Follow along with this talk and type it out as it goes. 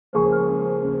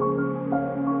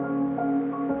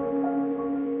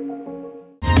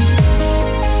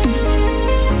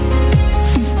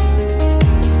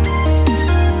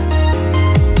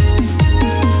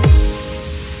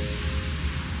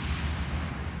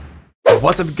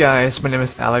What's up guys, my name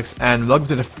is Alex and welcome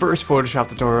to the first Photoshop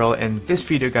tutorial. In this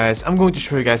video guys, I'm going to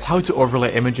show you guys how to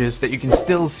overlay images that you can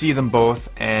still see them both,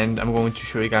 and I'm going to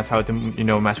show you guys how to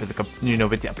mess with the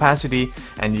with the opacity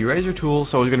and the eraser tool.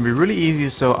 So it's going to be really easy,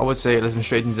 so I would say let's get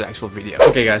straight into the actual video.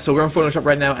 Okay guys, so we're on Photoshop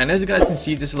right now, and as you guys can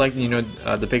see, this is like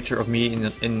the picture of me in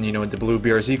the blue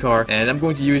BRZ car, and I'm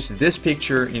going to use this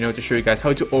picture to show you guys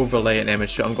how to overlay an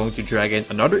image. So I'm going to drag in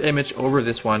another image over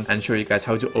this one and show you guys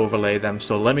how to overlay them.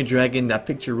 So let me drag in that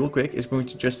picture real quick. It's going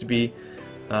to just be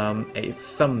a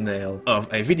thumbnail of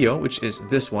a video, which is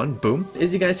this one. Boom.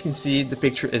 As you guys can see, the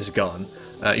picture is gone.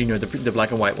 The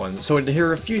black and white one. So here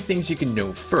are a few things you can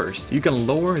do. First, you can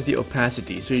lower the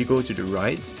opacity. So you go to the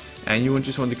right and you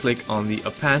just want to click on the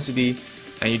opacity,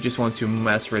 and you just want to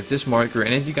mess with this marker,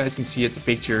 and as you guys can see at the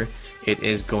picture, it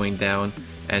is going down,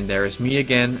 and there is me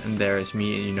again, and there is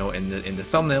me in the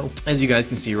thumbnail, as you guys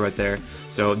can see right there.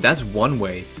 So that's one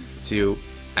way to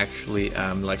actually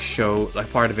show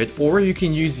part of it. Or you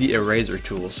can use the eraser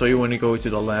tool. So you want to go to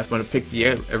the left, want to pick the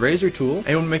eraser tool, and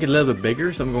you want to make it a little bit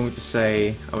bigger. So I'm going to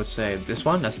say, I would say this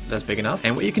one, that's big enough.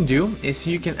 And what you can do is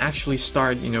you can actually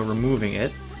start removing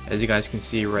it, as you guys can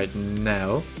see right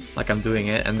now, like I'm doing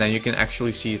it, and then you can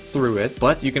actually see through it.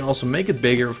 But you can also make it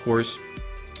bigger, of course,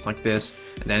 like this,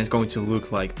 and then it's going to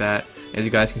look like that, as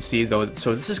you guys can see though.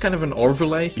 So this is kind of an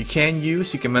overlay you can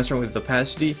mess around with the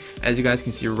opacity. As you guys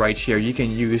can see right here, you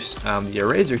can use the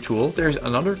eraser tool. There's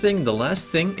another thing, the last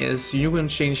thing is you can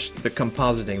change the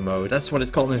compositing mode. That's what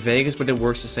it's called in Vegas, but it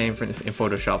works the same in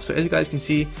Photoshop. So as you guys can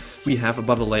see, we have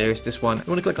above the layers this one. You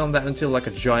want to click on that until like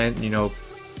a giant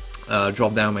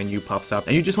drop down menu pops up,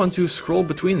 and you just want to scroll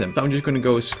between them. So I'm just going to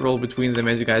go scroll between them,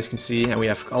 as you guys can see, and we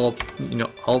have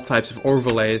all types of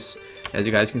overlays, as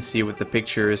you guys can see with the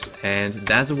pictures, and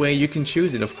that's the way you can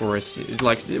choose it. Of course, it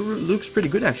looks pretty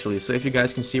good actually. So if you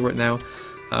guys can see right now,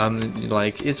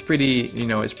 it's pretty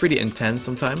it's pretty intense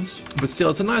sometimes, but still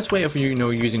it's a nice way of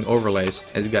using overlays.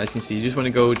 As you guys can see, you just want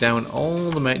to go down all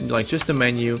the menu, just the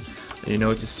menu,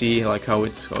 to see how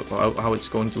it's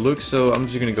going to look. So I'm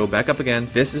just going to go back up again.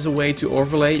 This is a way to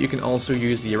overlay. You can also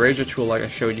use the eraser tool like I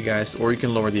showed you guys, or you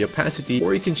can lower the opacity,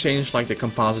 or you can change the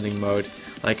compositing mode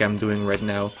like I'm doing right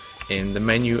now in the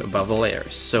menu above the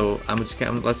layers. So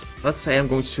let's say I'm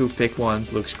going to pick one.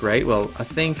 Looks great. Well, I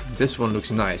think this one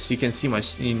looks nice. You can see my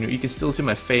you can still see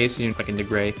my face like in the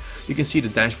gray. You can see the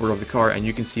dashboard of the car, and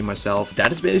you can see myself.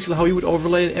 That is basically how you would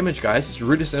overlay an image, guys. It's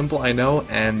really simple, I know,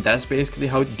 and that's basically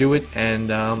how to do it, and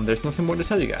there's nothing more to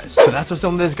tell you guys. So that's what's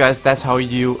on this, guys. That's how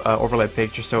you overlay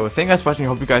pictures. So thank you guys for watching. I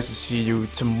hope you guys to see you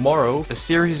tomorrow. The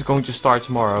series is going to start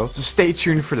tomorrow, so stay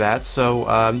tuned for that. So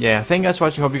yeah, thank you guys for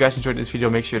watching. Hope you guys enjoyed this video.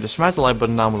 Make sure to smash the like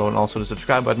button down below and also the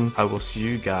subscribe button. I will see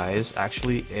you guys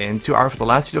actually in 2 hours for the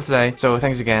last video of today. So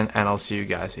thanks again, and I'll see you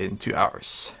guys in 2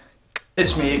 hours.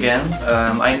 It's me again.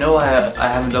 I know I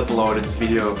haven't uploaded a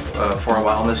video for a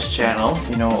while on this channel.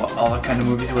 All the kind of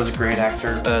movies. He was a great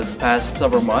actor the past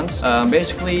several months.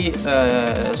 Basically,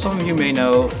 some of you may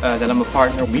know that I'm a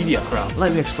partner of Media Crowd.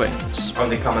 Let me explain this from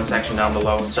the comment section down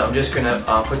below. So I'm just gonna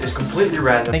put this completely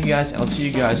random. Thank you guys, and I'll see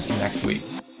you guys next week.